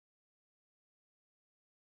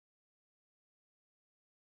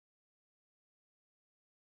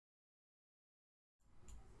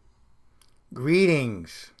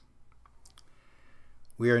Greetings.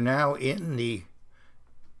 We are now in the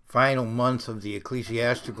final month of the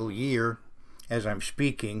ecclesiastical year as I'm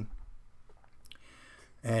speaking.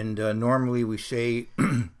 And normally we say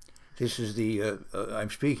this is the, I'm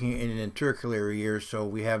speaking in an intercalary year, so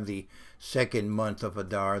we have the second month of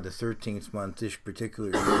Adar, the 13th month this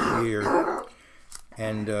particular year.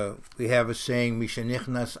 And we have a saying,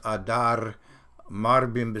 Mishenichnas Adar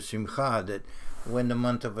Marbim B'Simcha, that when the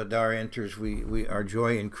month of Adar enters, our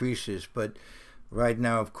joy increases. But right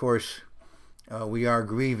now, of course, we are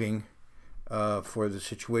grieving for the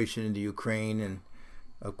situation in the Ukraine. And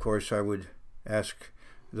of course, I would ask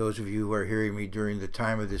those of you who are hearing me during the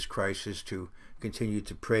time of this crisis to continue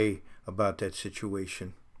to pray about that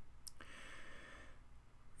situation.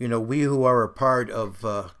 You know, we who are a part of,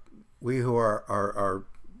 we who are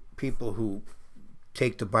people who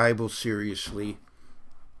take the Bible seriously,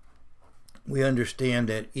 we understand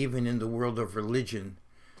that even in the world of religion,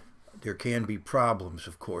 there can be problems,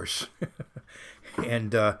 of course.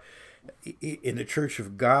 And in the Church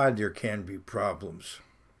of God, there can be problems.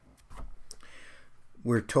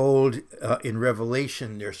 We're told in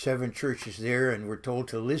Revelation there are 7 churches there, and we're told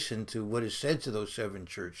to listen to what is said to those 7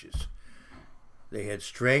 churches. They had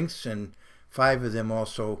strengths, and 5 of them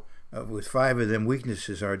also, with 5 of them,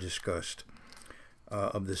 weaknesses are discussed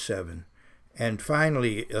of the 7. And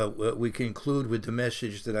finally, we conclude with the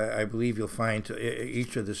message that I believe you'll find to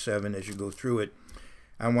each of the 7 as you go through it.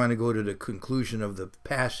 I want to go to the conclusion of the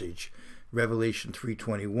passage, Revelation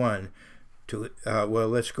 3:21. Well,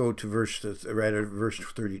 let's go to verse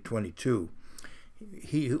 22.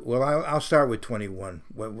 I'll start with 21.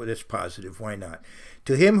 Well, that's positive. Why not?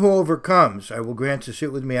 To him who overcomes, I will grant to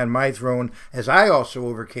sit with me on my throne, as I also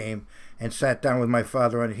overcame and sat down with my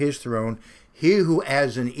Father on his throne. He who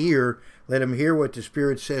has an ear, let him hear what the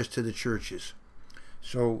Spirit says to the churches.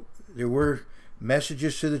 So there were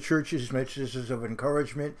messages to the churches, messages of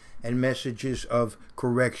encouragement, and messages of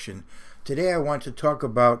correction. Today I want to talk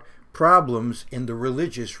about problems in the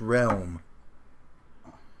religious realm.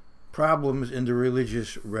 Problems in the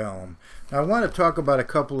religious realm. Now I want to talk about a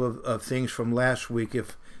couple of things from last week,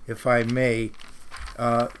 if I may.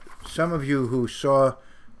 Some of you who saw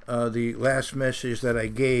the last message that I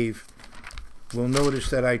gave will notice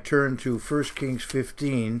that I turned to 1 Kings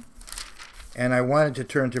 15, and I wanted to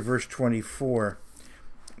turn to verse 24,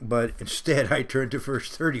 but instead I turned to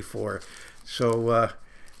verse 34. So,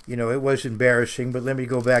 you know, it was embarrassing, but let me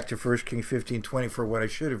go back to 1 Kings 15:20 for what I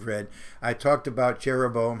should have read. I talked about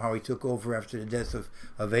Jeroboam, how he took over after the death of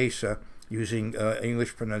Asa, using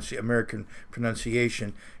American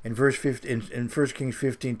pronunciation. In verse 15, in 1 Kings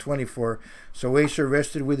 15:24, so Asa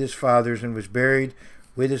rested with his fathers and was buried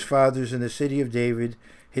with his fathers in the city of David,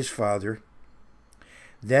 his father.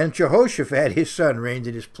 Then Jehoshaphat, his son, reigned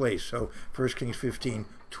in his place. So 1 Kings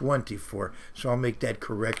 15:24. So I'll make that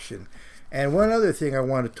correction. And one other thing I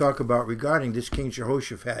want to talk about regarding this King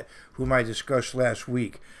Jehoshaphat, whom I discussed last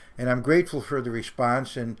week. And I'm grateful for the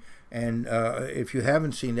response. And if you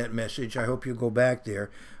haven't seen that message, I hope you go back there.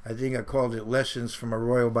 I think I called it Lessons from a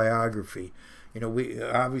Royal Biography. You know, we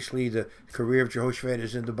obviously the career of Jehoshaphat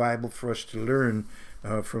is in the Bible for us to learn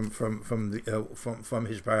from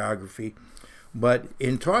his biography. But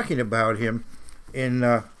in talking about him,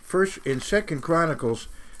 in 2 Chronicles,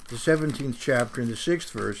 the 17th chapter, in the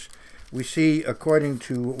 6th verse, we see, according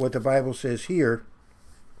to what the Bible says here,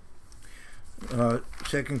 2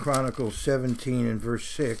 Chronicles 17 and verse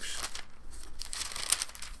 6,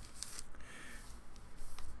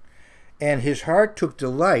 and his heart took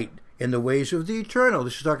delight in the ways of the Eternal.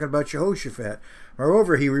 This is talking about Jehoshaphat.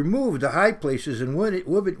 Moreover, he removed the high places and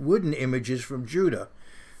wooden images from Judah.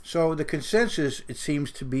 So the consensus, it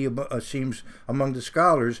seems to be, seems among the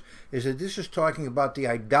scholars, is that this is talking about the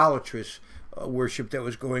idolatrous worship that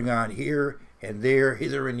was going on here and there,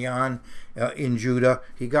 hither and yon, in Judah.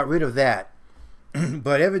 He got rid of that.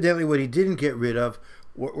 But evidently what he didn't get rid of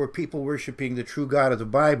were people worshiping the true God of the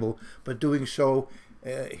Bible, but doing so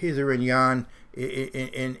hither and yon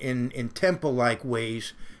in temple-like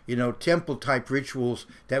ways, you know, temple-type rituals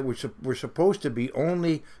that were supposed to be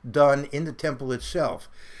only done in the temple itself.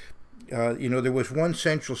 You know, there was one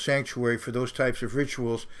central sanctuary for those types of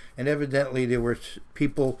rituals, and evidently there were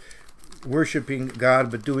people worshiping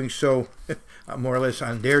God, but doing so more or less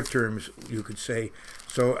on their terms, you could say.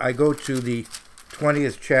 So I go to the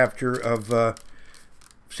 20th chapter of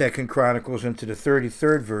 2 Chronicles into the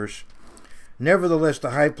 33rd verse. Nevertheless,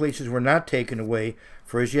 the high places were not taken away,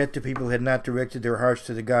 for as yet the people had not directed their hearts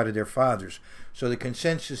to the God of their fathers. So the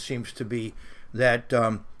consensus seems to be that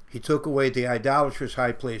he took away the idolatrous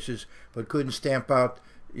high places, but couldn't stamp out,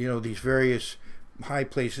 you know, these various high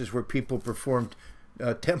places where people performed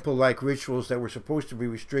temple-like rituals that were supposed to be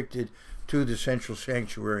restricted to the central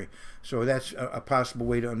sanctuary. So that's a possible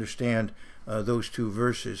way to understand those two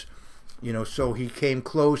verses. So he came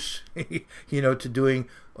close, to doing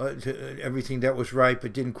to everything that was right,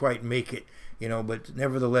 but didn't quite make it. But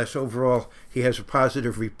nevertheless, overall, he has a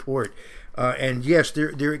positive report. And yes,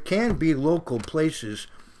 there can be local places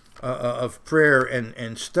of prayer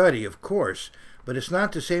and study, of course, but it's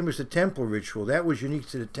not the same as the temple ritual. That was unique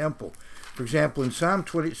to the temple. For example, in Psalm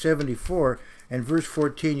 74 and verse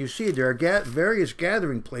 14, you see there are various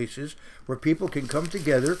gathering places where people can come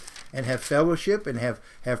together and have fellowship and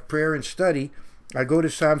have prayer and study. I go to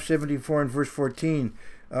Psalm 74 and verse 14.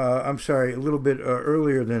 I'm sorry, a little bit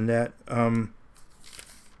earlier than that.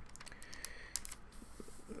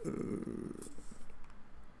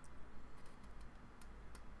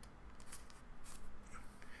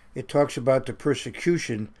 It talks about the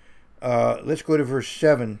persecution. Let's go to verse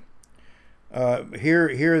 7.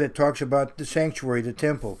 Here that talks about the sanctuary, the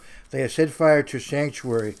temple. They have set fire to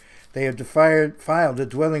sanctuary. They have defiled the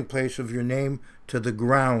dwelling place of your name to the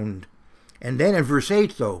ground. And then in verse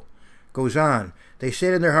 8, though, goes on. They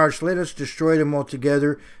said in their hearts, let us destroy them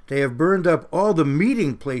altogether. They have burned up all the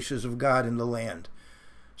meeting places of God in the land.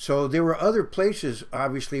 So there were other places,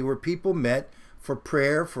 obviously, where people met for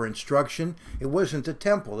prayer, for instruction. It wasn't the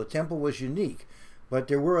temple. The temple was unique. But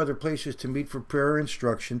there were other places to meet for prayer and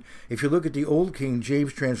instruction. If you look at the Old King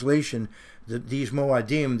James translation, these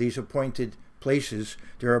moadim, these appointed places,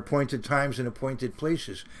 there are appointed times and appointed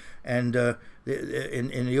places. And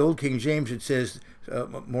in the Old King James, it says,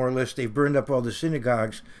 more or less, they've burned up all the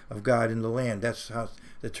synagogues of God in the land. That's how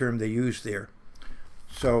the term they use there.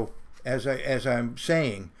 So, as I'm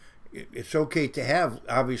saying, it's okay to have,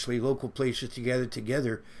 obviously, local places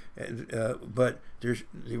together, but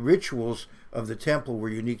the rituals of the temple were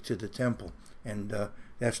unique to the temple, and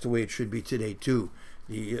that's the way it should be today too.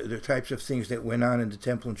 The types of things that went on in the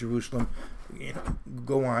temple in Jerusalem,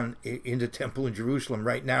 go on in the temple in Jerusalem.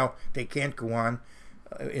 Right now, they can't go on.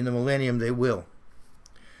 In the millennium, they will.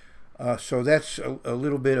 So that's a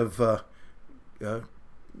little bit of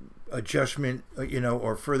adjustment,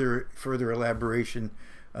 or further elaboration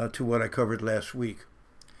to what I covered last week.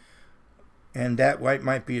 And that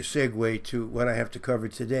might be a segue to what I have to cover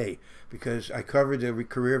today, because I covered the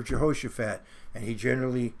career of Jehoshaphat, and he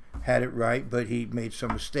generally had it right, but he made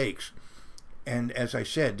some mistakes. And as I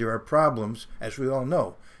said, there are problems, as we all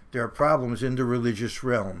know, there are problems in the religious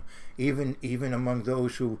realm, even among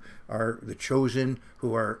those who are the chosen,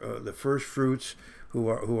 who are the first fruits, who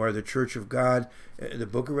are the church of God. The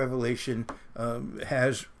book of Revelation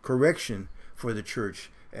has correction for the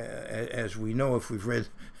church, as we know if we've read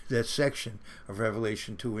that section of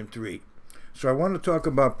Revelation 2 and 3. So I want to talk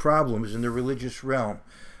about problems in the religious realm.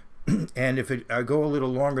 And if I go a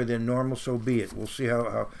little longer than normal, so be it. We'll see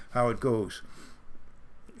how it goes.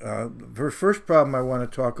 The first problem I want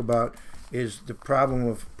to talk about is the problem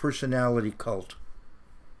of personality cult.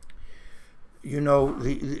 In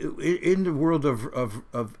the world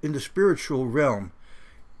in the spiritual realm,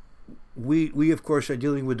 we of course are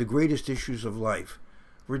dealing with the greatest issues of life.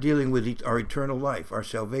 We're dealing with our eternal life, our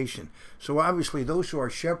salvation. So obviously those who are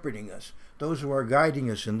shepherding us, those who are guiding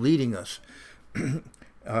us and leading us,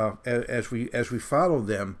 as we follow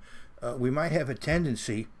them, we might have a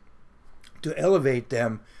tendency to elevate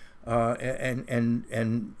them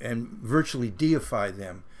and virtually deify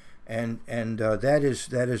them, and that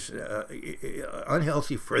is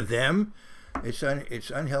unhealthy for them. It's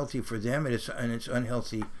unhealthy for them, and it's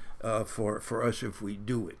unhealthy for us if we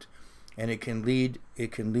do it, and it can lead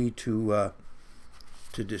to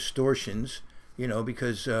distortions,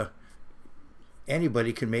 because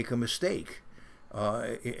anybody can make a mistake,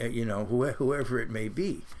 whoever it may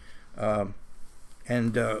be.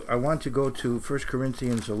 And I want to go to 1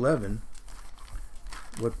 Corinthians 11,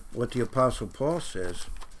 what the Apostle Paul says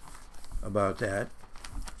about that.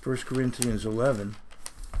 1 Corinthians 11,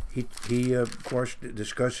 he of course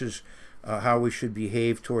discusses how we should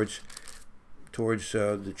behave towards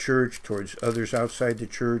the church, towards others outside the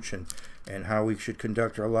church, and how we should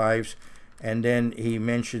conduct our lives. And then he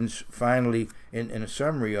mentions finally, in a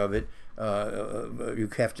summary of it, you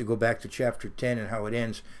have to go back to chapter 10 and how it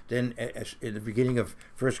ends. Then in the beginning of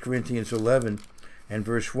 1 Corinthians 11 and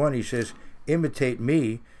verse 1, he says, imitate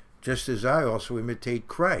me just as I also imitate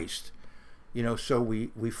Christ. So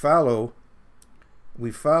we follow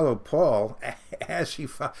Paul as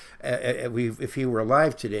if he were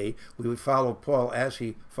alive today, we would follow Paul as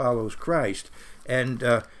he follows Christ. And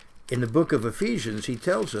in the book of Ephesians, he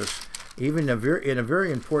tells us even in a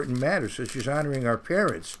very important matter, such as honoring our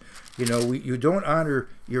parents. You know, you don't honor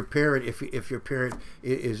your parent if your parent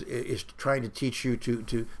is trying to teach you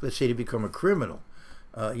to let's say to become a criminal.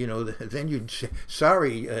 You know, then you'd say,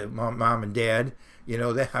 sorry, mom and dad. You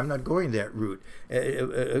know, that I'm not going that route.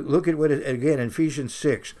 Look at what again in Ephesians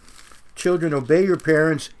 6. Children, obey your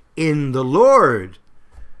parents in the Lord,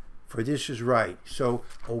 for this is right. So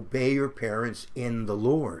obey your parents in the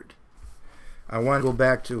Lord. I want to go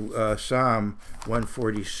back to Psalm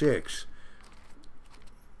 146.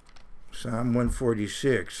 Psalm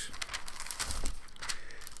 146.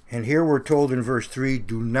 And here we're told in verse 3,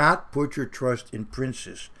 do not put your trust in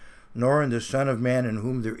princes, nor in the Son of Man in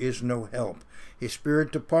whom there is no help. His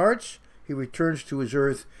spirit departs, he returns to his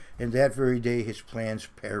earth, and that very day his plans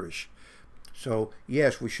perish. So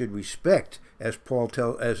yes, we should respect, as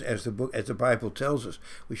the Bible tells us,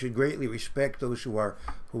 we should greatly respect those who are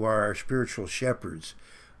our spiritual shepherds,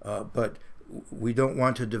 but we don't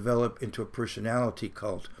want to develop into a personality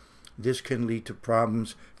cult. This can lead to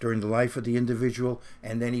problems during the life of the individual,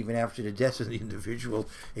 and then even after the death of the individual,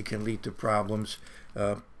 it can lead to problems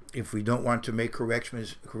if we don't want to make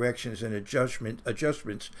corrections and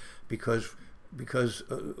adjustments because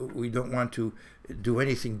we don't want to do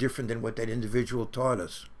anything different than what that individual taught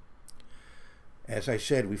us. As I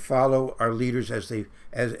said, we follow our leaders as they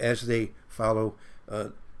follow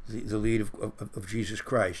the lead of Jesus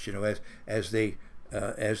Christ. You know, as they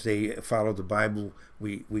follow the Bible,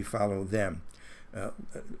 we follow them.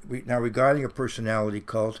 Now, regarding a personality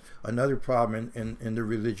cult, another problem in the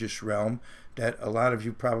religious realm that a lot of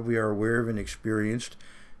you probably are aware of and experienced,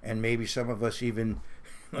 and maybe some of us even,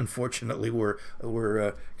 unfortunately, were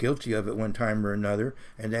guilty of at one time or another,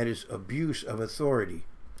 and that is abuse of authority.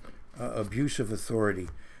 Abuse of authority.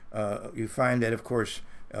 You find that, of course,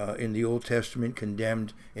 in the Old Testament,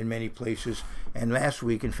 condemned in many places. And last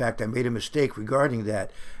week, in fact, I made a mistake regarding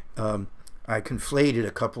that. I conflated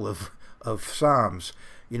a couple of Psalms,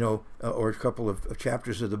 you know, or a couple of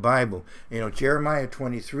chapters of the Bible. You know, Jeremiah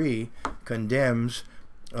 23 condemns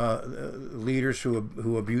leaders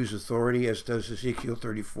who abuse authority, as does Ezekiel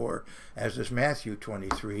 34, as does Matthew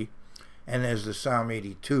 23, and as does Psalm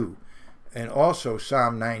 82, and also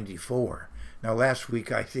Psalm 94. Now, last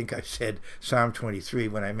week, I think I said Psalm 23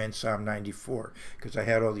 when I meant Psalm 94, because I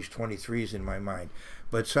had all these 23s in my mind.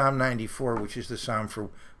 But Psalm 94, which is the psalm for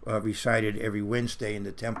recited every Wednesday in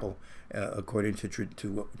the temple, according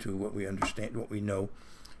to what we understand, what we know,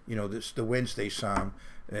 you know, this the Wednesday psalm.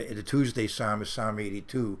 The Tuesday psalm is Psalm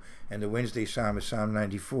 82, and the Wednesday psalm is Psalm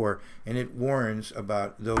 94, and it warns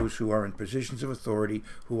about those who are in positions of authority,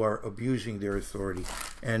 who are abusing their authority.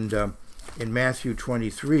 And in Matthew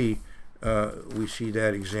 23, we see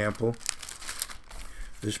that example.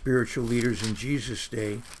 The spiritual leaders in Jesus'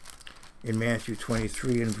 day, in Matthew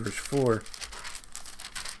 23 and verse 4.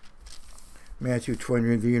 Matthew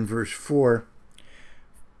 23 and verse 4.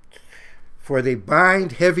 For they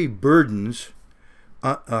bind heavy burdens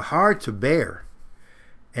hard to bear,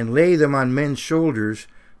 and lay them on men's shoulders,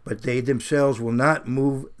 but they themselves will not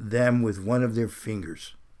move them with one of their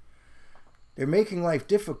fingers. They're making life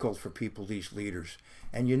difficult for people, these leaders.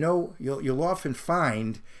 And you know, you'll often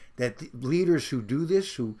find that the leaders who do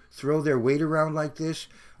this, who throw their weight around like this,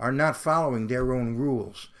 are not following their own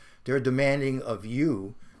rules. They're demanding of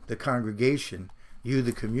you, the congregation, you,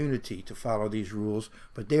 the community, to follow these rules,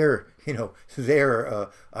 but they're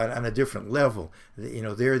on a different level. You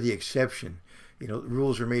know, they're the exception. You know,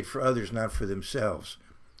 rules are made for others, not for themselves.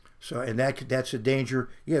 So, and that's a danger.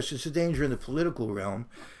 Yes, it's a danger in the political realm,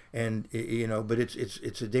 and you know, but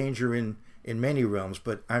it's a danger in many realms.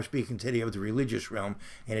 But I'm speaking today of the religious realm,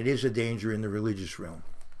 and it is a danger in the religious realm.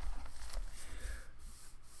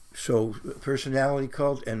 So, personality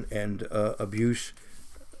cult and abuse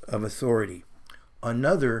of authority.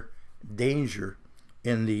 Another danger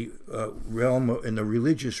in the in the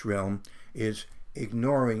religious realm, is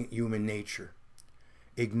ignoring human nature.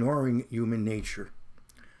 Ignoring human nature.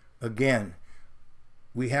 Again,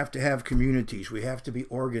 we have to have communities. We have to be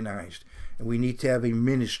organized, and we need to have a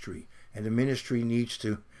ministry, and the ministry needs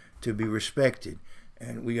to be respected.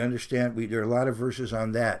 And we understand there are a lot of verses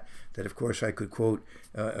on that of course I could quote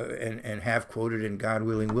and have quoted, and God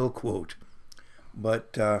willing will quote.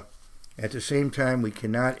 But at the same time, we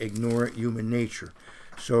cannot ignore human nature.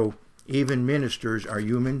 So even ministers are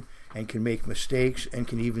human and can make mistakes and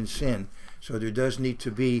can even sin. So there does need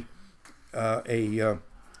to be a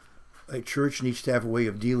church needs to have a way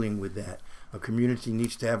of dealing with that. A community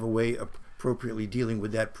needs to have a way of appropriately dealing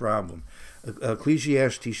with that problem.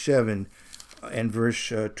 Ecclesiastes 7 and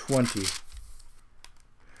verse 20.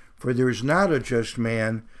 For there is not a just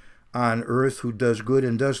man on earth who does good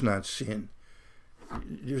and does not sin.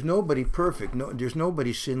 There's nobody perfect. No, there's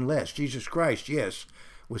nobody sinless. Jesus Christ, yes,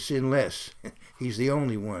 was sinless. He's the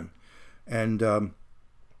only one. And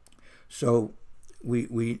so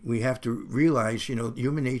we have to realize,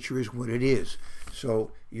 human nature is what it is.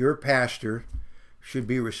 So your pastor should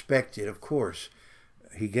be respected, of course.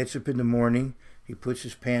 He gets up in the morning. He puts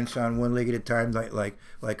his pants on one leg at a time,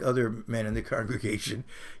 like other men in the congregation,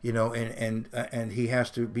 and he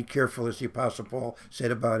has to be careful, as the Apostle Paul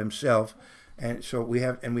said about himself. And so we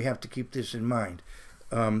have to keep this in mind.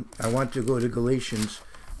 I want to go to Galatians,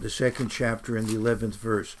 the 2nd chapter and the 11th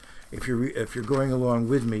verse. If you're going along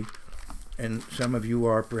with me, and some of you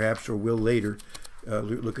are perhaps or will later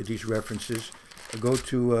look at these references, go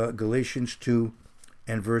to Galatians 2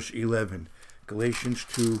 and verse 11. Galatians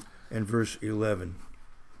 2 and verse 11.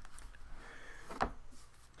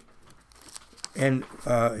 And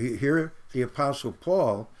here the Apostle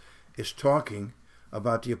Paul is talking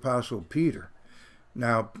about the Apostle Peter.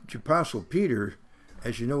 Now, the Apostle Peter,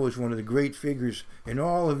 as you know, is one of the great figures in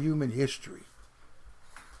all of human history.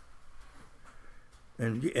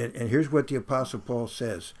 And here's what the Apostle Paul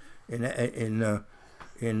says in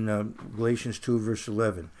Galatians 2, verse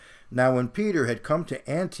 11. Now, when Peter had come to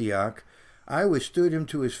Antioch, I withstood him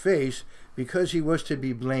to his face because he was to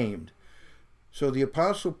be blamed. So the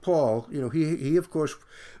Apostle Paul, he of course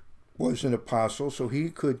was an apostle, so he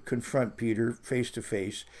could confront Peter face to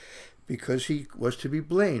face because he was to be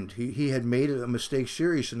blamed. He had made a mistake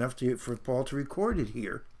serious enough for Paul to record it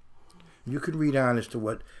here. You can read on as to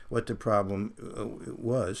what the problem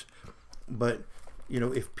was. But,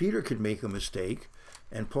 if Peter could make a mistake,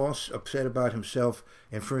 and Paul's upset about himself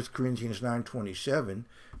in 1 Corinthians 9:27,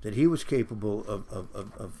 that he was capable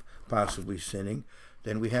of possibly sinning,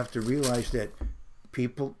 then we have to realize that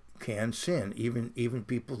people can sin, even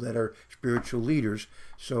people that are spiritual leaders.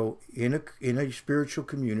 So in a spiritual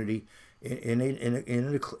community, in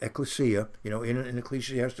an ecclesia, in an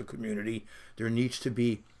ecclesiastical community, there needs to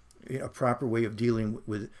be a proper way of dealing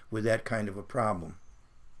with that kind of a problem.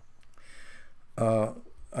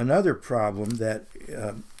 Another problem that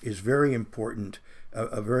is very important,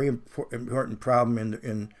 a very important problem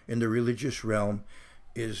in the religious realm,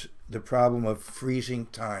 is the problem of freezing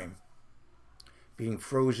time, being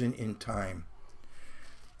frozen in time.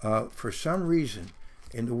 For some reason,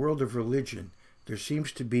 in the world of religion, there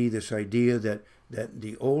seems to be this idea that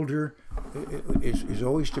the older is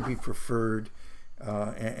always to be preferred,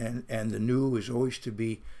 and the new is always to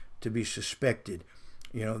be suspected.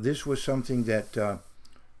 This was something that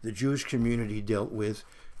the Jewish community dealt with.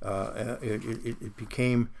 It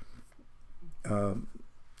became,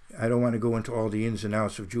 I don't want to go into all the ins and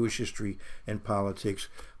outs of Jewish history and politics,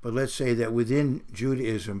 but let's say that within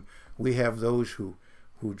Judaism, we have those who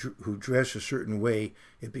dress a certain way.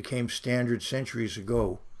 It became standard centuries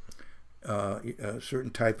ago. A certain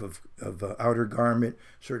type of outer garment,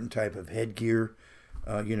 certain type of headgear.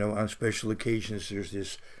 On special occasions, there's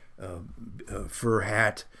this fur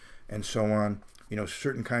hat and so on.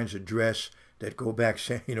 Certain kinds of dress that go back,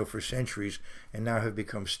 for centuries and now have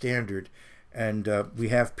become standard. And we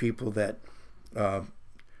have people that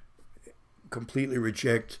completely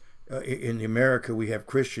reject, in America, we have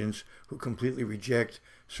Christians who completely reject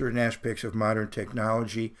certain aspects of modern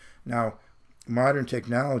technology. Now, modern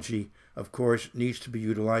technology, of course, needs to be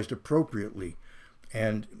utilized appropriately.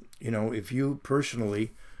 And, if you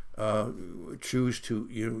personally choose to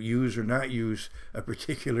use or not use a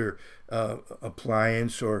particular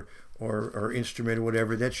appliance or instrument or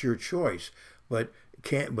whatever, that's your choice. But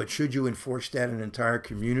should you enforce that in an entire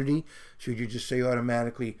community? Should you just say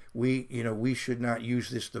automatically, we should not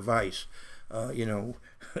use this device?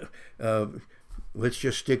 Let's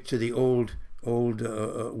just stick to the old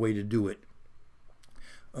way to do it.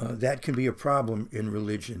 That can be a problem in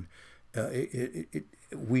religion.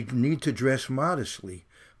 We need to dress modestly,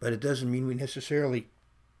 but it doesn't mean we necessarily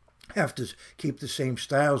have to keep the same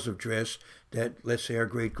styles of dress that, let's say, our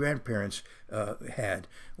great-grandparents had.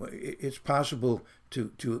 It's possible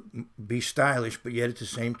to be stylish, but yet at the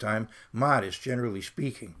same time modest, generally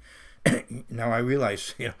speaking. Now, I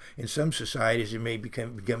realize, in some societies it may be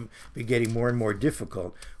getting more and more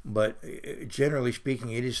difficult, but generally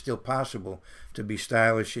speaking, it is still possible to be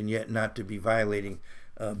stylish and yet not to be violating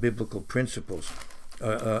biblical principles.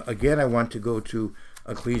 Again, I want to go to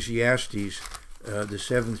Ecclesiastes, the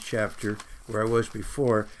 7th chapter, where I was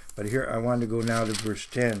before, but here I want to go now to verse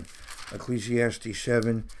 10. Ecclesiastes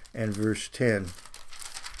 7 and verse 10.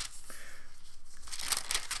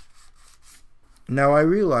 Now, I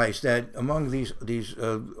realize that among these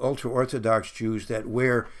ultra-Orthodox Jews that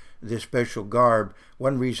wear this special garb.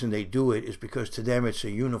 One reason they do it is because to them it's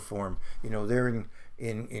a uniform. They're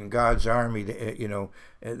in God's army,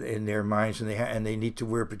 in their minds, and they need to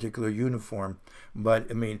wear a particular uniform. But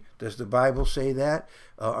I mean, does the Bible say that?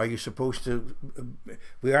 Are you supposed to?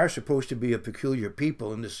 We are supposed to be a peculiar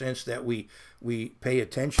people in the sense that we pay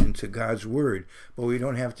attention to God's word, but we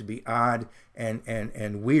don't have to be odd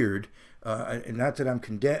and weird. And not that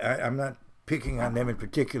I'm not picking on them in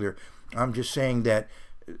particular. I'm just saying that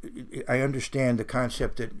I understand the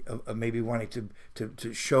concept of maybe wanting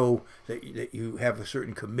to show that you have a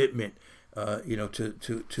certain commitment,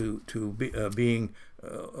 to being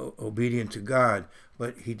obedient to God.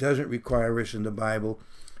 But He doesn't require us in the Bible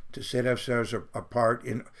to set ourselves apart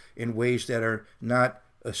in ways that are not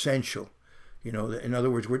essential. In other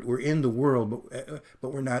words, we're in the world,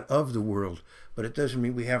 but we're not of the world. But it doesn't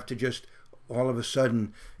mean we have to just all of a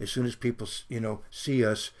sudden, as soon as people see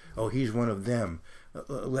us, oh, he's one of them.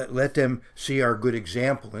 Let them see our good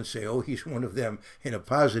example and say, oh, he's one of them, in a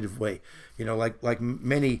positive way. Like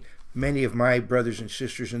many of my brothers and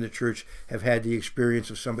sisters in the church have had the experience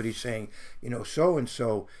of somebody saying,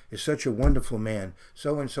 so-and-so is such a wonderful man,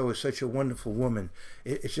 so-and-so is such a wonderful woman.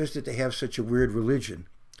 It's just that they have such a weird religion.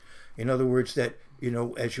 In other words, that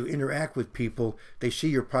as you interact with people, they see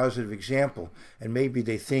your positive example, and maybe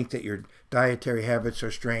they think that your dietary habits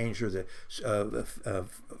are strange, or the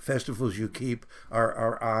festivals you keep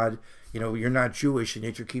are odd. You're not Jewish, and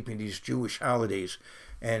yet you're keeping these Jewish holidays,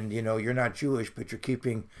 and you're not Jewish, but you're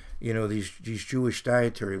keeping these Jewish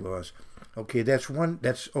dietary laws. Okay, that's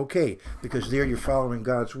okay, because there you're following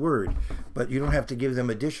God's word, but you don't have to give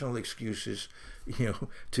them additional excuses,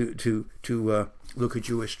 to look at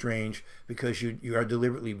you as strange, because you are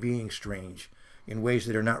deliberately being strange in ways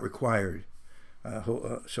that are not required.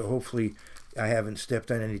 So hopefully I haven't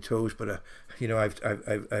stepped on any toes, but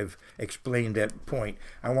I've explained that point.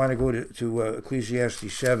 I want to go to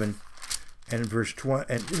Ecclesiastes 7 and verse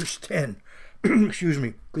 10. Excuse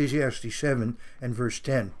me, Ecclesiastes 7 and verse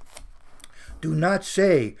 10. Do not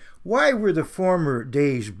say, why were the former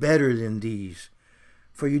days better than these?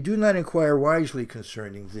 For you do not inquire wisely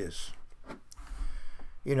concerning this.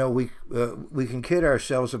 We can kid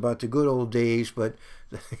ourselves about the good old days, but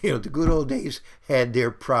the good old days had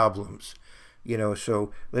their problems.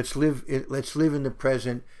 So let's live in the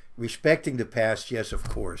present, respecting the past. Yes, of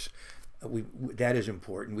course, that is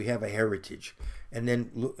important. We have a heritage, and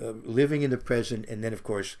then living in the present, and then of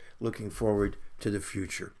course looking forward to the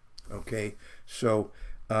future. Okay, so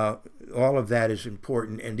all of that is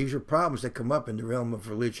important, and these are problems that come up in the realm of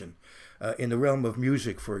religion. In the realm of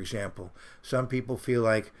music, for example, some people feel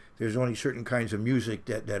like there's only certain kinds of music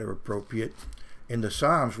that are appropriate. In the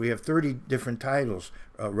Psalms, we have 30 different titles,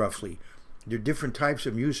 roughly. There are different types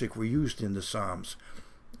of music were used in the Psalms.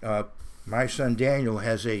 My son Daniel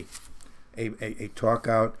has a talk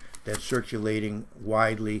out that's circulating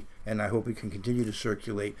widely, and I hope it can continue to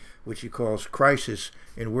circulate, which he calls Crisis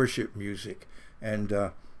in Worship Music. And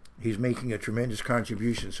he's making a tremendous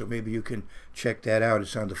contribution, so maybe you can check that out.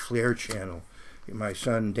 It's on the Flair channel. My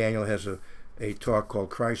son Daniel has a talk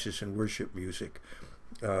called Crisis in Worship Music.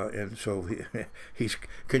 And so he's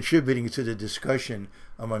contributing to the discussion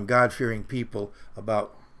among God-fearing people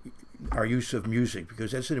about our use of music,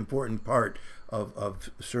 because that's an important part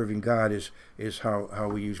of serving God, is how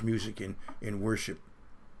we use music in worship.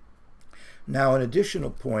 Now, an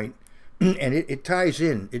additional point, and it ties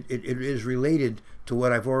in, it is related to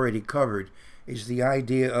what I've already covered, is the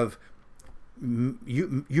idea of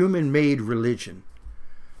human-made religion.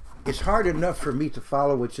 It's hard enough for me to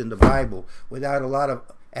follow what's in the Bible without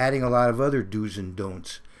adding a lot of other do's and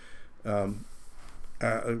don'ts.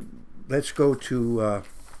 Let's go to.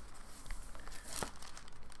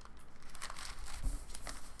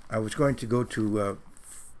 I was going to go to.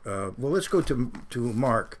 Well, let's go to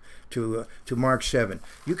Mark, to Mark 7.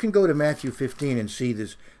 You can go to Matthew 15 and see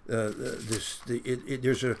this. There's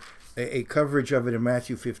a coverage of it in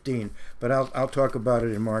Matthew 15, but I'll talk about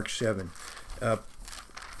it in Mark 7.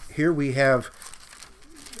 Here we have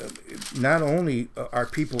not only are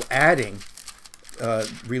people adding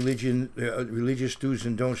religious do's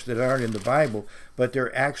and don'ts that aren't in the Bible, but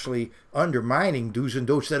they're actually undermining do's and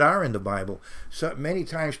don'ts that are in the Bible. So many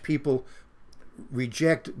times people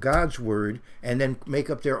reject God's word and then make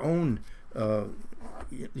up their own for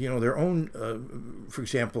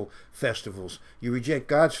example, festivals. You reject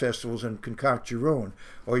God's festivals and concoct your own,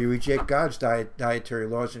 or you reject God's dietary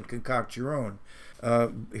laws and concoct your own.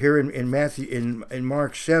 Here in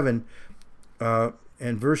Mark 7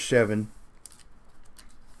 and verse 7,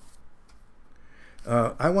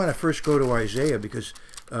 I want to first go to Isaiah, because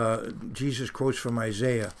Jesus quotes from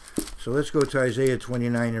Isaiah. So let's go to Isaiah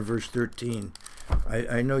 29 and verse 13.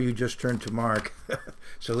 I know you just turned to Mark,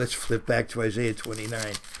 so let's flip back to Isaiah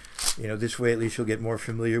 29. You know, this way at least you'll get more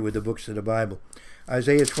familiar with the books of the Bible.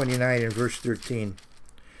 Isaiah 29 and verse 13.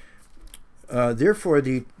 Therefore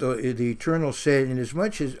the Eternal said,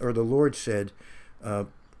 inasmuch as, or the Lord said, and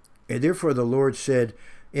therefore the Lord said,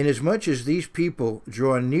 inasmuch as these people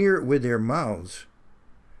draw near with their mouths,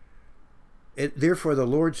 therefore the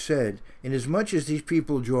Lord said, inasmuch as these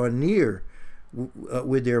people draw near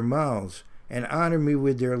with their mouths, and honor me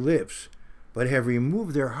with their lips, but have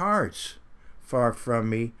removed their hearts far from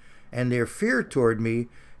me, and their fear toward me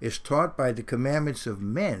is taught by the commandments of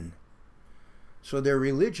men. So their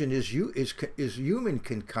religion is human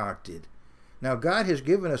concocted. Now God has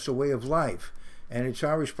given us a way of life, and it's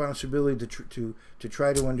our responsibility to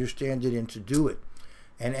try to understand it and to do it.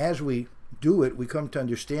 And as we do it, we come to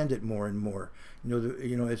understand it more and more.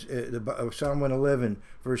 Psalm 111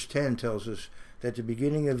 verse 10 tells us that the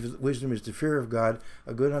beginning of wisdom is the fear of God.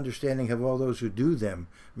 A good understanding have all those who do them,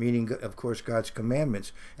 meaning, of course, God's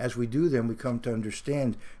commandments. As we do them, we come to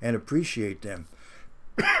understand and appreciate them.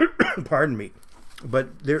 Pardon me.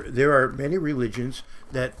 But there are many religions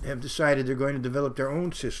that have decided they're going to develop their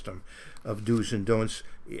own system of do's and don'ts,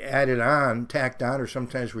 added on, tacked on, or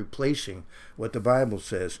sometimes replacing what the Bible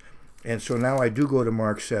says. And so now I do go to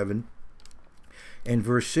Mark 7 and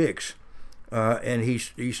verse 6. And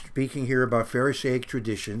he's speaking here about Pharisaic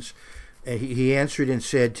traditions. And he answered and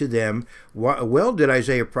said to them, well did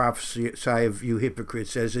Isaiah prophesy of you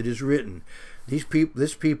hypocrites, as it is written,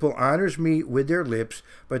 this people honors me with their lips,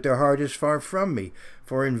 but their heart is far from me.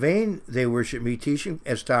 For in vain they worship me, teaching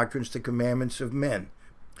as doctrines the commandments of men.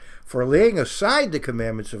 For laying aside the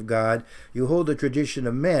commandments of God, you hold the tradition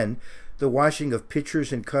of men, the washing of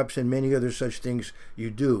pitchers and cups and many other such things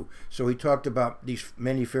you do. So he talked about these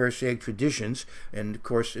many Pharisaic traditions, and of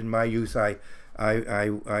course in my youth I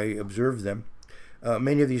observed them.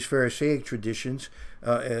 Many of these Pharisaic traditions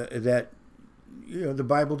that the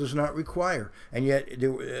Bible does not require, and yet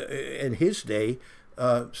in his day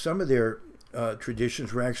some of their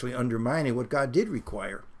traditions were actually undermining what God did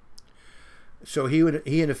require. So he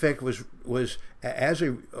in effect was as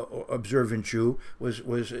a observant Jew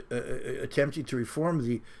was attempting to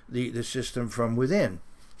reform the system from within.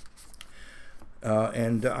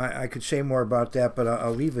 And I could say more about that, but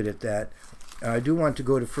I'll leave it at that. I do want to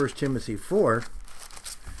go to 1 Timothy 4.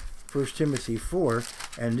 1 Timothy 4,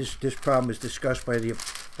 and this problem is discussed by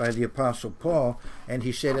the Apostle Paul, and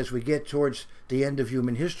he said as we get towards the end of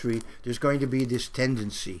human history, there's going to be this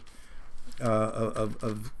tendency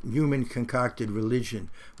of human concocted religion,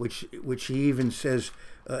 which he even says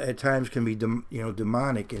at times can be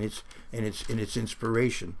demonic in its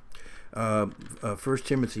inspiration. 1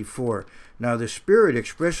 Timothy 4. Now the Spirit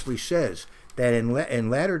expressly says that in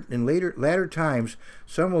latter times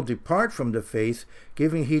some will depart from the faith,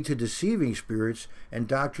 giving heed to deceiving spirits and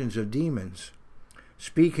doctrines of demons,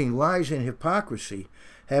 speaking lies and hypocrisy,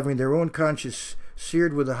 having their own conscience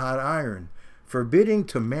seared with a hot iron, forbidding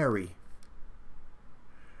to marry,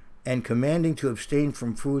 and commanding to abstain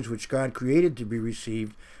from foods which God created to be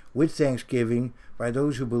received with thanksgiving by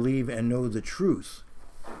those who believe and know the truth.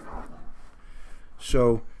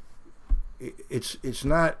 So it's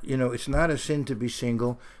not a sin to be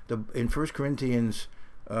single. In 1 Corinthians,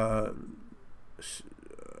 I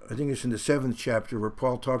think it's in the 7th chapter, where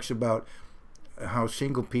Paul talks about how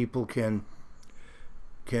single people can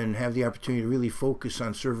have the opportunity to really focus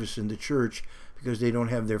on service in the church, because they don't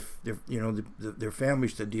have their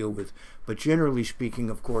families to deal with. But generally speaking,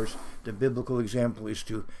 of course, the biblical example is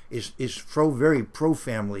very pro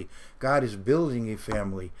family. God is building a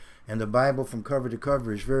family, and the Bible from cover to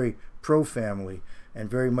cover is very pro family and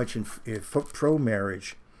very much pro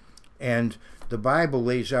marriage. And the Bible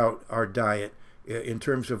lays out our diet in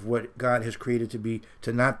terms of what God has created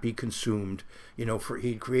to not be consumed.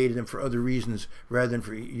 He created them for other reasons rather than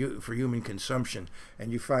for human consumption.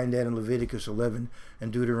 And you find that in Leviticus 11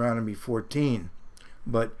 and Deuteronomy 14.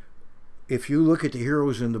 But if you look at the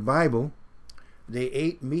heroes in the Bible, they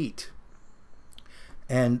ate meat.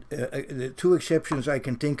 And the two exceptions I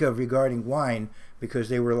can think of regarding wine, because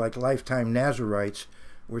they were like lifetime Nazarites,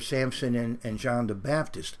 were Samson and John the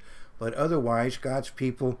Baptist. But otherwise, God's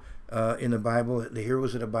people in the Bible, the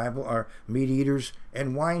heroes of the Bible, are meat eaters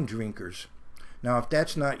and wine drinkers. Now, if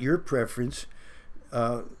that's not your preference,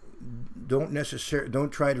 don't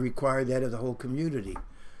try to require that of the whole community.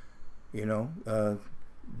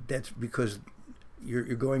 That's because you're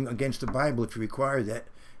going against the Bible if you require that,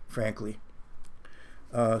 frankly.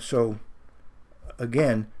 So,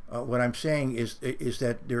 again, what I'm saying is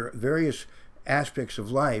that there are various aspects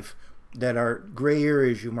of life that are gray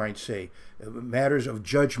areas, you might say, matters of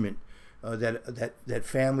judgment that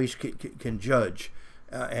families can judge,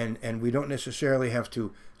 and we don't necessarily have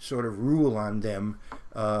to sort of rule on them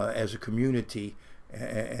as a community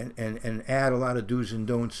and add a lot of do's and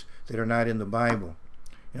don'ts that are not in the Bible.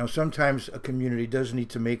 You know, sometimes a community does need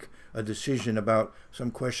to make a decision about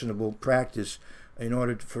some questionable practice in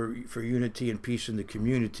order for unity and peace in the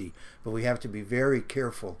community, but we have to be very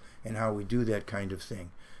careful in how we do that kind of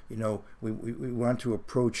thing. You know, we want to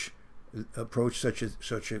approach such a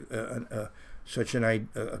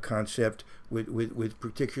concept with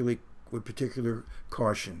particular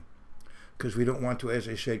caution, because we don't want to, as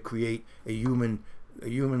I said, create a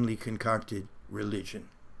humanly concocted religion.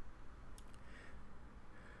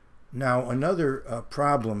 Now, another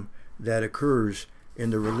problem that occurs in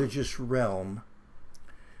the religious realm.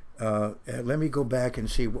 Let me go back and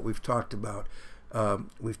see what we've talked about.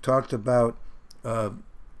 We've talked about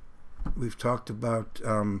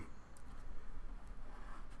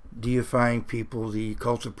deifying people, the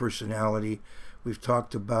cult of personality. We've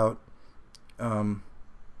talked about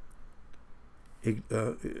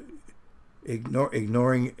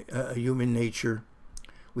ignoring human nature.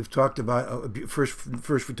 We've talked about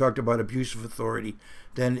first we talked about abuse of authority,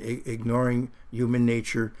 then ignoring human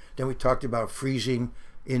nature. Then we talked about freezing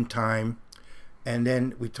in time, and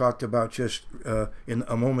then we talked about just in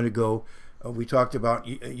a moment ago. We talked about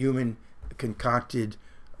human concocted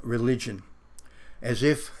religion, as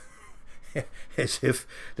if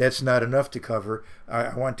that's not enough to cover.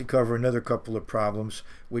 I want to cover another couple of problems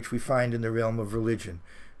which we find in the realm of religion,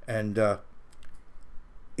 and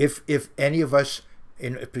if any of us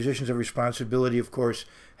in positions of responsibility, of course,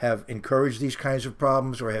 have encouraged these kinds of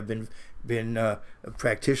problems or have been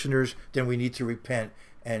practitioners, then we need to repent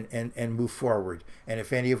and move forward. And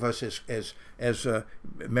if any of us as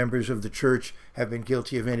members of the church have been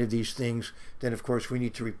guilty of any of these things, then of course we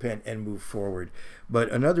need to repent and move forward. But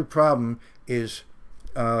another problem is,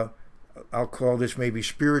 I'll call this maybe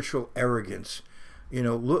spiritual arrogance. You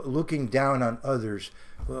know, looking down on others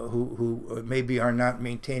who maybe are not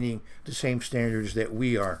maintaining the same standards that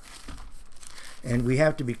we are. And we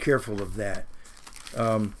have to be careful of that.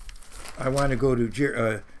 I want to go to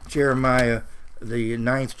Jeremiah, the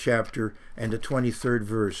 9th chapter and the 23rd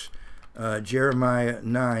verse. Jeremiah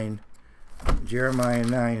 9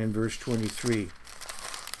 and verse 23.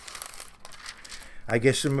 I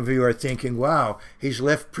guess some of you are thinking, wow, he's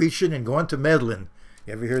left preaching and gone to meddling.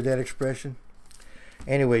 You ever heard that expression?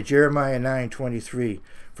 Anyway, Jeremiah 9:23.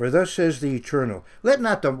 For thus says the Eternal, let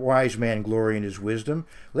not the wise man glory in his wisdom,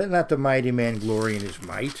 let not the mighty man glory in his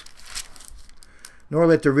might, nor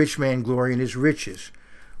let the rich man glory in his riches,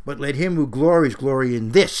 but let him who glories glory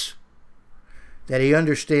in this, that he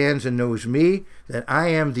understands and knows me, that I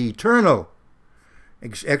am the Eternal,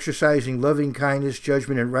 exercising loving kindness,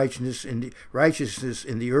 judgment, and righteousness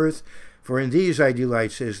in the earth, for in these I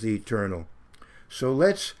delight, says the Eternal. So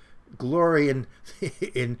let's glory in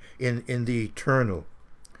the Eternal.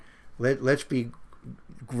 Let's be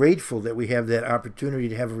grateful that we have that opportunity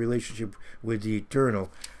to have a relationship with the Eternal,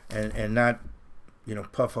 and not, you know,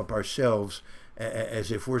 puff up ourselves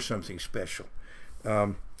as if we're something special.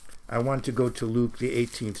 I want to go to Luke, the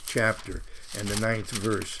 18th chapter and the 9th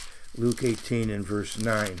verse. Luke 18 and verse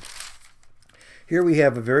 9. Here we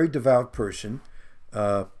have a very devout person,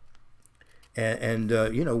 and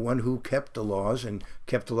you know, one who kept the laws and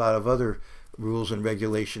kept a lot of other rules and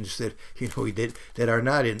regulations that, you know, he did that are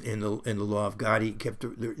not in the law of God. He kept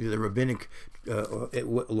the rabbinic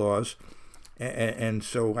laws, and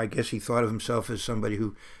so I guess he thought of himself as somebody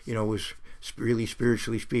who, you know, was really,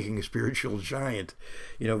 spiritually speaking, a spiritual giant.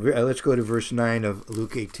 You know, let's go to verse 9 of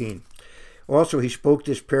Luke 18. Also, he spoke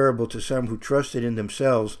this parable to some who trusted in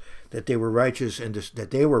themselves that they were righteous and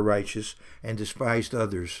despised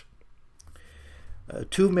others.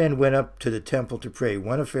 Two men went up to the temple to pray,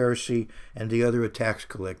 one a Pharisee and the other a tax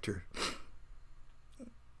collector.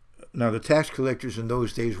 Now, the tax collectors in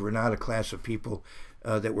those days were not a class of people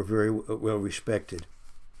that were very well respected,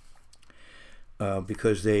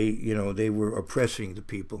 because they were oppressing the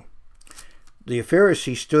people. The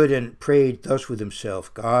Pharisee stood and prayed thus with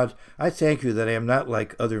himself, God, I thank you that I am not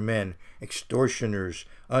like other men, extortioners,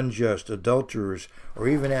 unjust, adulterers, or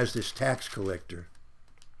even as this tax collector.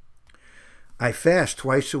 I fast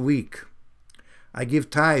twice a week. I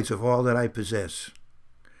give tithes of all that I possess.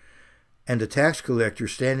 And the tax collector,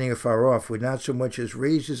 standing afar off, would not so much as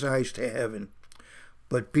raise his eyes to heaven,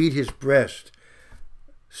 but beat his breast,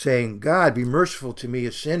 saying, God, be merciful to me,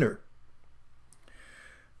 a sinner.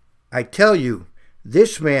 I tell you,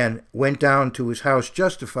 this man went down to his house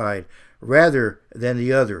justified rather than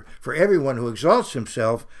the other. For everyone who exalts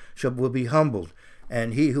himself will be humbled,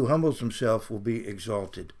 and he who humbles himself will be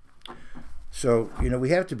exalted. So, we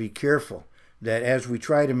have to be careful that as we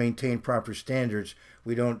try to maintain proper standards,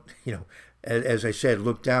 we don't, as I said,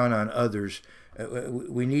 look down on others.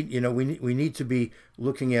 We need to be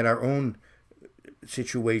looking at our own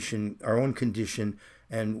situation, our own condition,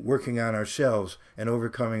 and working on ourselves and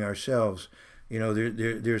overcoming ourselves.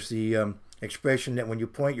 There's the expression that when you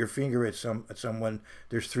point your finger at someone,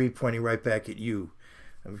 there's three pointing right back at you.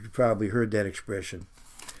 You've probably heard that expression.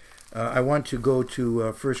 I want to go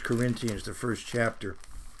to 1 Corinthians, the first chapter.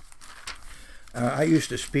 I used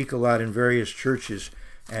to speak a lot in various churches,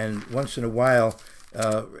 and once in a while,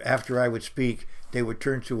 after I would speak, they would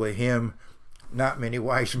turn to a hymn, "Not many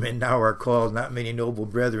wise men now are called, not many noble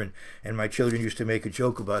brethren," and my children used to make a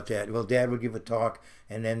joke about that. Well, Dad would give a talk,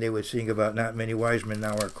 and then they would sing about "not many wise men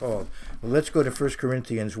now are called." Well, let's go to 1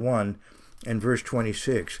 Corinthians 1 and verse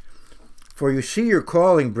 26. "For you see your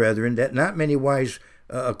calling, brethren, that not many wise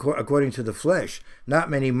according to the flesh, not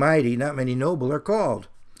many mighty, not many noble are called.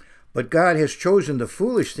 But God has chosen the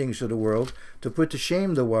foolish things of the world to put to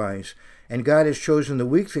shame the wise. And God has chosen the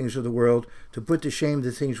weak things of the world to put to shame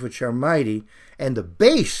the things which are mighty. And the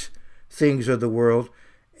base things of the world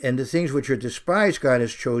and the things which are despised God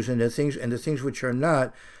has chosen, the things which are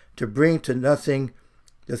not, to bring to nothing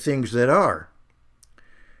the things that are,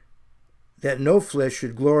 that no flesh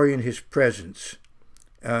should glory in his presence."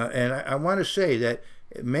 And I want to say that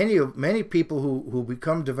many people who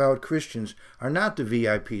become devout Christians are not the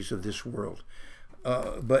VIPs of this world.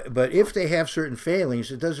 But if they have certain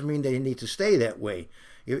failings, it doesn't mean they need to stay that way.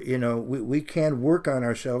 We can work on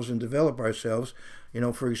ourselves and develop ourselves.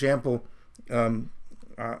 For example,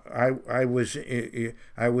 I was in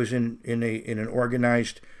an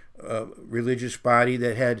organized religious body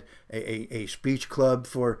that had a speech club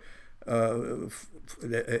for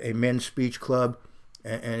a men's speech club,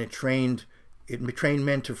 and it trained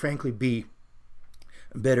men to frankly be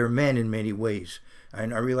better men in many ways.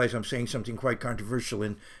 And I realize I'm saying something quite controversial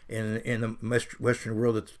in the Western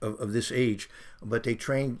world of this age, but they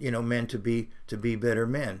trained men to be better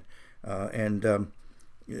men, and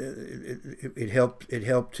it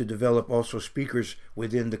helped to develop also speakers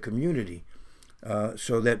within the community,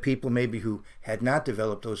 so that people maybe who had not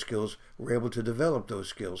developed those skills were able to develop those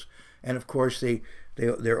skills. And of course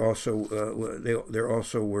there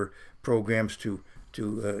also were programs to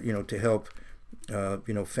help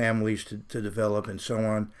families to develop and so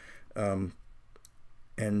on.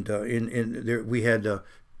 And in there we had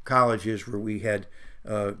colleges where we had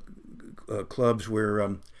clubs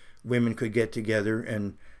where women could get together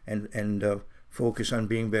and focus on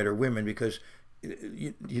being better women, because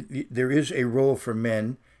there is a role for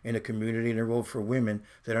men in a community and a role for women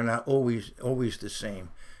that are not always the same.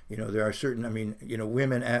 There are certain,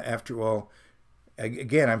 women, after all,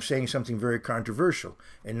 again, I'm saying something very controversial.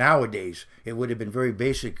 And nowadays, it would have been very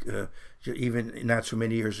basic, even not so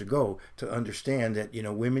many years ago, to understand that,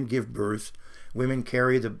 women give birth, women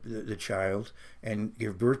carry the child and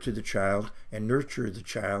give birth to the child and nurture the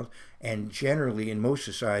child, and generally, in most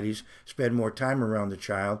societies, spend more time around the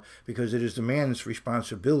child because it is the man's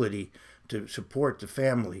responsibility to support the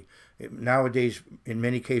family. Nowadays, in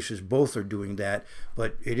many cases, both are doing that,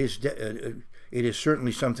 but it is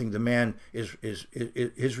certainly something the man is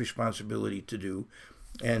his responsibility to do.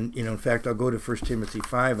 And in fact, I'll go to 1 Timothy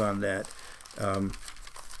 5 on that.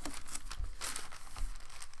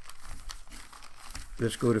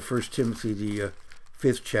 Let's go to 1 Timothy, the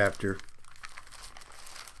 5th chapter.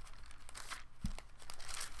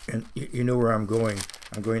 And you know where I'm going.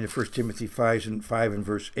 I'm going to 1 Timothy 5 and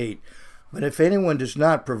verse 8. "But if anyone does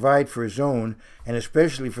not provide for his own, and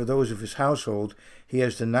especially for those of his household, he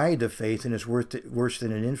has denied the faith and is worse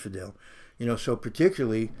than an infidel." So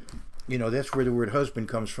particularly, that's where the word husband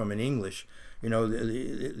comes from in English. The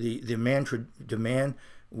man,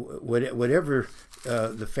 whatever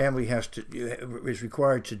the family is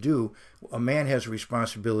required to do, a man has a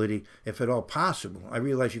responsibility, if at all possible. I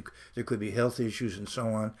realize there could be health issues and so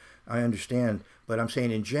on. I understand, but I'm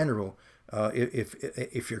saying in general,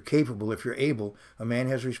 if you're capable, if you're able, a man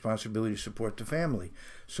has a responsibility to support the family.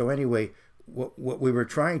 So anyway, what we were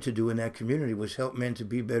trying to do in that community was help men to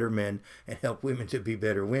be better men and help women to be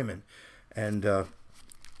better women. And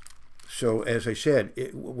so, as I said,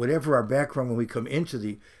 whatever our background when we come into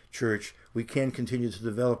the church, we can continue to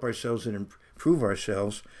develop ourselves and improve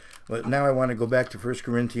ourselves. But now I want to go back to 1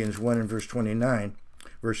 Corinthians 1 and verse 29,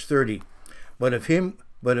 verse 30. But of him,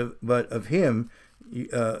 let's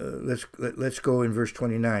go in verse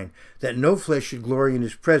 29. "That no flesh should glory in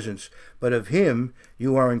his presence, but of him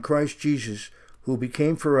you are in Christ Jesus, who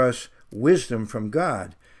became for us wisdom from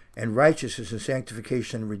God, and righteousness and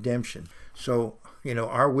sanctification and redemption. So,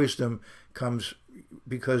 our wisdom comes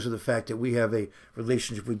because of the fact that we have a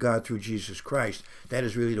relationship with God through Jesus Christ. That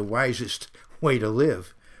is really the wisest way to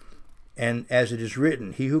live. And as it is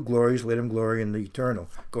written, he who glories, let him glory in the eternal.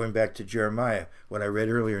 Going back to Jeremiah, what I read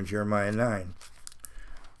earlier in Jeremiah 9.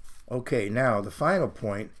 Okay, now the final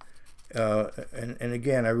point, and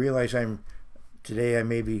again, I realize today I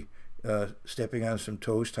may be stepping on some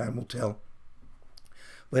toes, time will tell.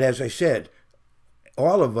 But as I said,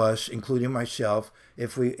 all of us, including myself,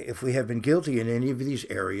 if we have been guilty in any of these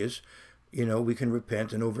areas, we can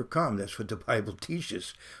repent and overcome. That's what the Bible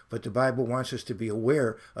teaches. But the Bible wants us to be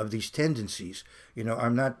aware of these tendencies.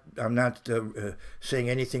 I'm not saying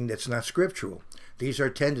anything that's not scriptural. These are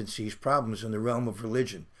tendencies, problems in the realm of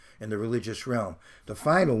religion, in the religious realm. The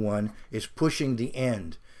final one is pushing the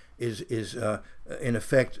end, is in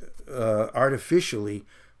effect artificially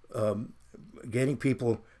getting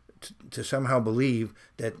people to somehow believe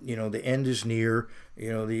that the end is near.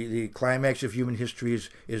 The climax of human history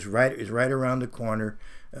is right around the corner.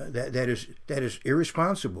 That is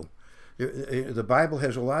irresponsible. The Bible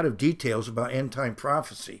has a lot of details about end time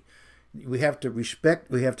prophecy. We have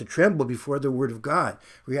to tremble before the Word of God.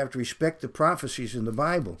 We have to respect the prophecies in the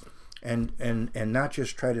Bible, and not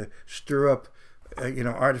just try to stir up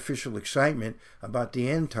artificial excitement about the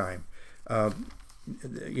end time.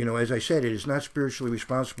 As I said, it is not spiritually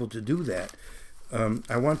responsible to do that.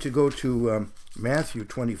 I want to go to Matthew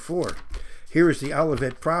 24. Here is the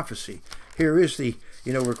Olivet prophecy. Here is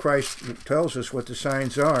where Christ tells us what the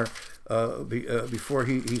signs are before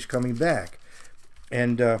he's coming back.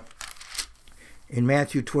 And in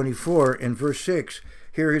Matthew 24 and verse 6,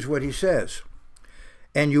 here is what he says.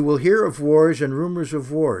 And you will hear of wars and rumors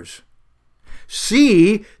of wars.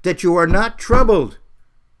 See that you are not troubled.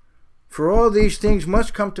 For all these things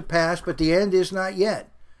must come to pass, but the end is not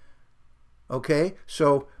yet. Okay,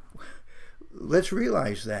 so let's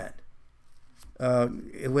realize that.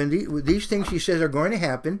 When these things, he says, are going to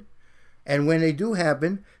happen, and when they do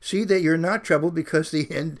happen, see that you're not troubled, because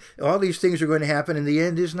the end, all these things are going to happen, and the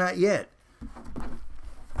end is not yet.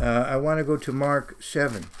 I want to go to Mark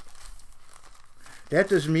 7. That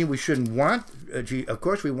doesn't mean we shouldn't want, of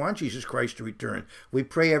course we want Jesus Christ to return. We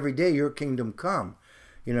pray every day, your kingdom come.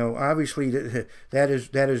 Obviously that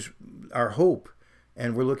is our hope,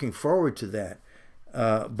 and we're looking forward to that.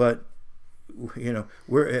 But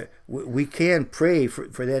we can pray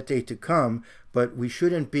for that day to come, but we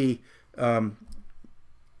shouldn't be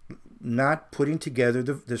not putting together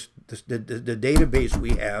the database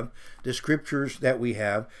we have, the scriptures that we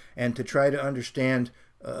have, and to try to understand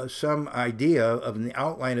some idea of the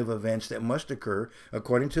outline of events that must occur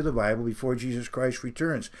according to the Bible before Jesus Christ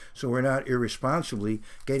returns. So we're not irresponsibly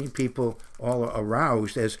getting people all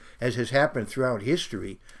aroused, as has happened throughout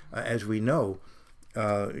history, as we know,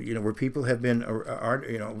 where people have been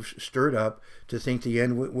stirred up to think the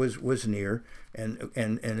end was near, and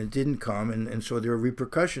it didn't come, and so there are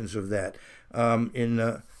repercussions of that.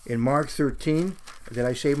 In Mark 13, did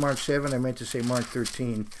I say Mark 7? I meant to say Mark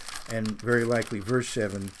 13, and very likely verse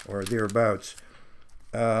 7 or thereabouts.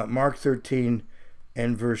 Mark 13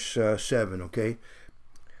 and verse 7, okay?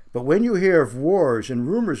 But when you hear of wars and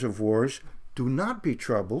rumors of wars, do not be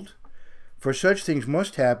troubled, for such things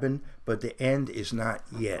must happen, but the end is not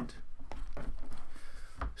yet.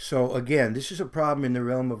 So again, this is a problem in the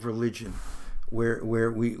realm of religion, where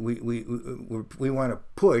we want to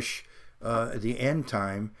push the end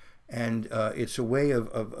time, and it's a way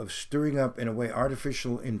of stirring up, in a way,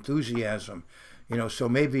 artificial enthusiasm. So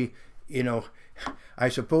maybe, I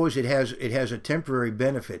suppose it has a temporary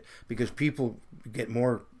benefit, because people get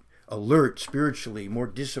more alert spiritually, more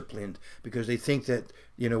disciplined, because they think that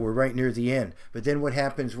we're right near the end. But then what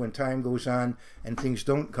happens when time goes on and things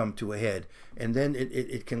don't come to a head? And then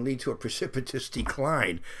it can lead to a precipitous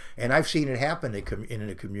decline. And I've seen it happen in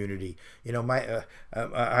a community.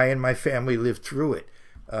 I and my family lived through it.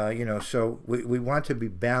 So we want to be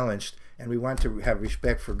balanced, and we want to have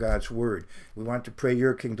respect for God's word. We want to pray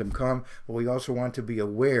your kingdom come, but we also want to be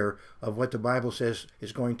aware of what the Bible says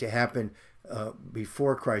is going to happen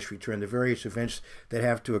before Christ's return, the various events that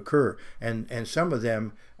have to occur. And some of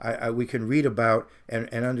them we can read about and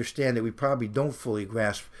understand that we probably don't fully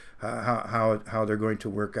grasp how they're going to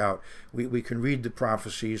work out. We can read the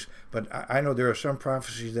prophecies, but I know there are some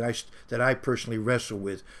prophecies that I personally wrestle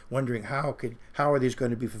with, wondering how are these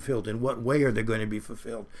going to be fulfilled? In what way are they going to be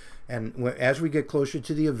fulfilled? And as we get closer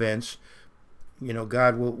to the events,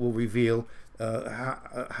 God will reveal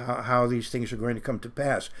how these things are going to come to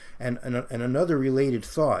pass. And another related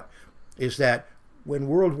thought is that when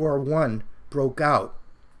World War I broke out,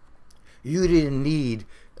 You didn't need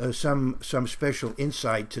some special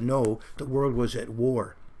insight to know the world was at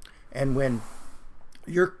war. And when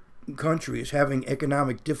your country is having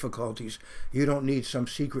economic difficulties, you don't need some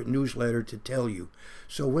secret newsletter to tell you.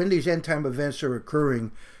 So when these end time events are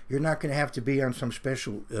occurring, you're not going to have to be on some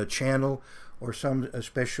special channel or some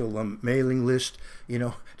special mailing list,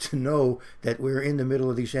 to know that we're in the middle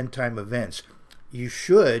of these end time events. You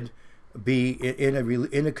should be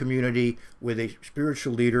in a community with a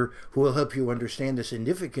spiritual leader who will help you understand the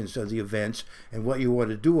significance of the events and what you want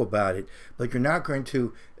to do about it. But you're not going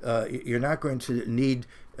to need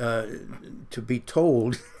to be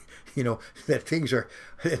told that things are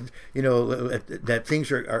that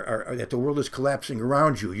the world is collapsing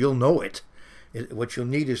around you. You'll know it. What you'll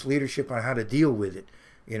need is leadership on how to deal with it,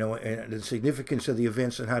 and the significance of the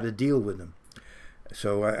events and how to deal with them.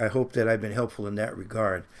 So I hope that I've been helpful in that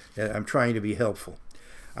regard. That I'm trying to be helpful.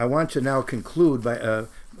 I want to now conclude by,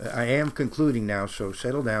 I am concluding now, so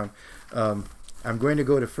settle down. I'm going to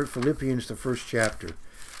go to Philippians, the first chapter.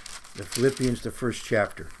 Philippians, the first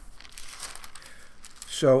chapter.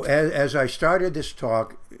 So as I started this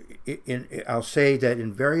talk, I'll say that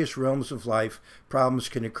in various realms of life, problems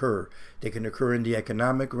can occur. They can occur in the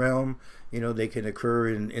economic realm, they can occur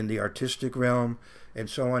in the artistic realm, and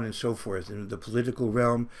so on and so forth. In the political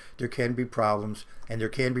realm, there can be problems, and there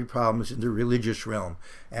can be problems in the religious realm.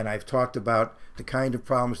 And I've talked about the kind of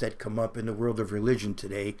problems that come up in the world of religion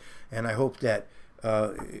today, and I hope that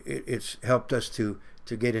it's helped us to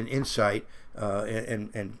get an insight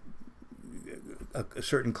and a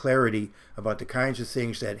certain clarity about the kinds of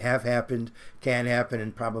things that have happened, can happen,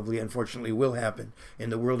 and probably, unfortunately, will happen in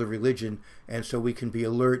the world of religion, and so we can be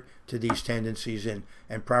alert to these tendencies and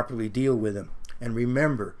properly deal with them. And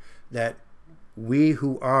remember that we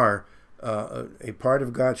who are a part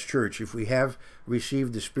of God's church, if we have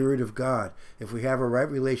received the Spirit of God, if we have a right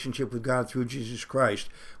relationship with God through Jesus Christ,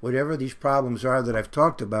 whatever these problems are that I've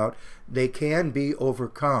talked about, they can be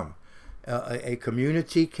overcome. A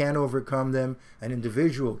community can overcome them, an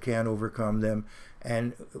individual can overcome them,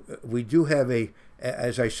 and we do have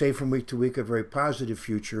as I say from week to week, a very positive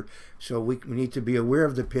future. So we need to be aware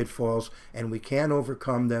of the pitfalls, and we can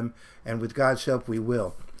overcome them, and with God's help we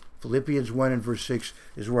will. Philippians 1 and verse 6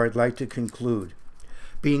 is where I'd like to conclude.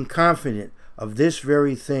 Being confident of this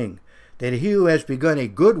very thing, that he who has begun a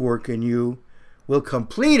good work in you will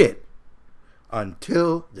complete it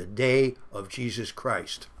until the day of Jesus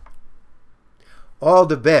Christ. All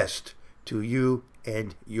the best to you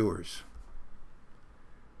and yours.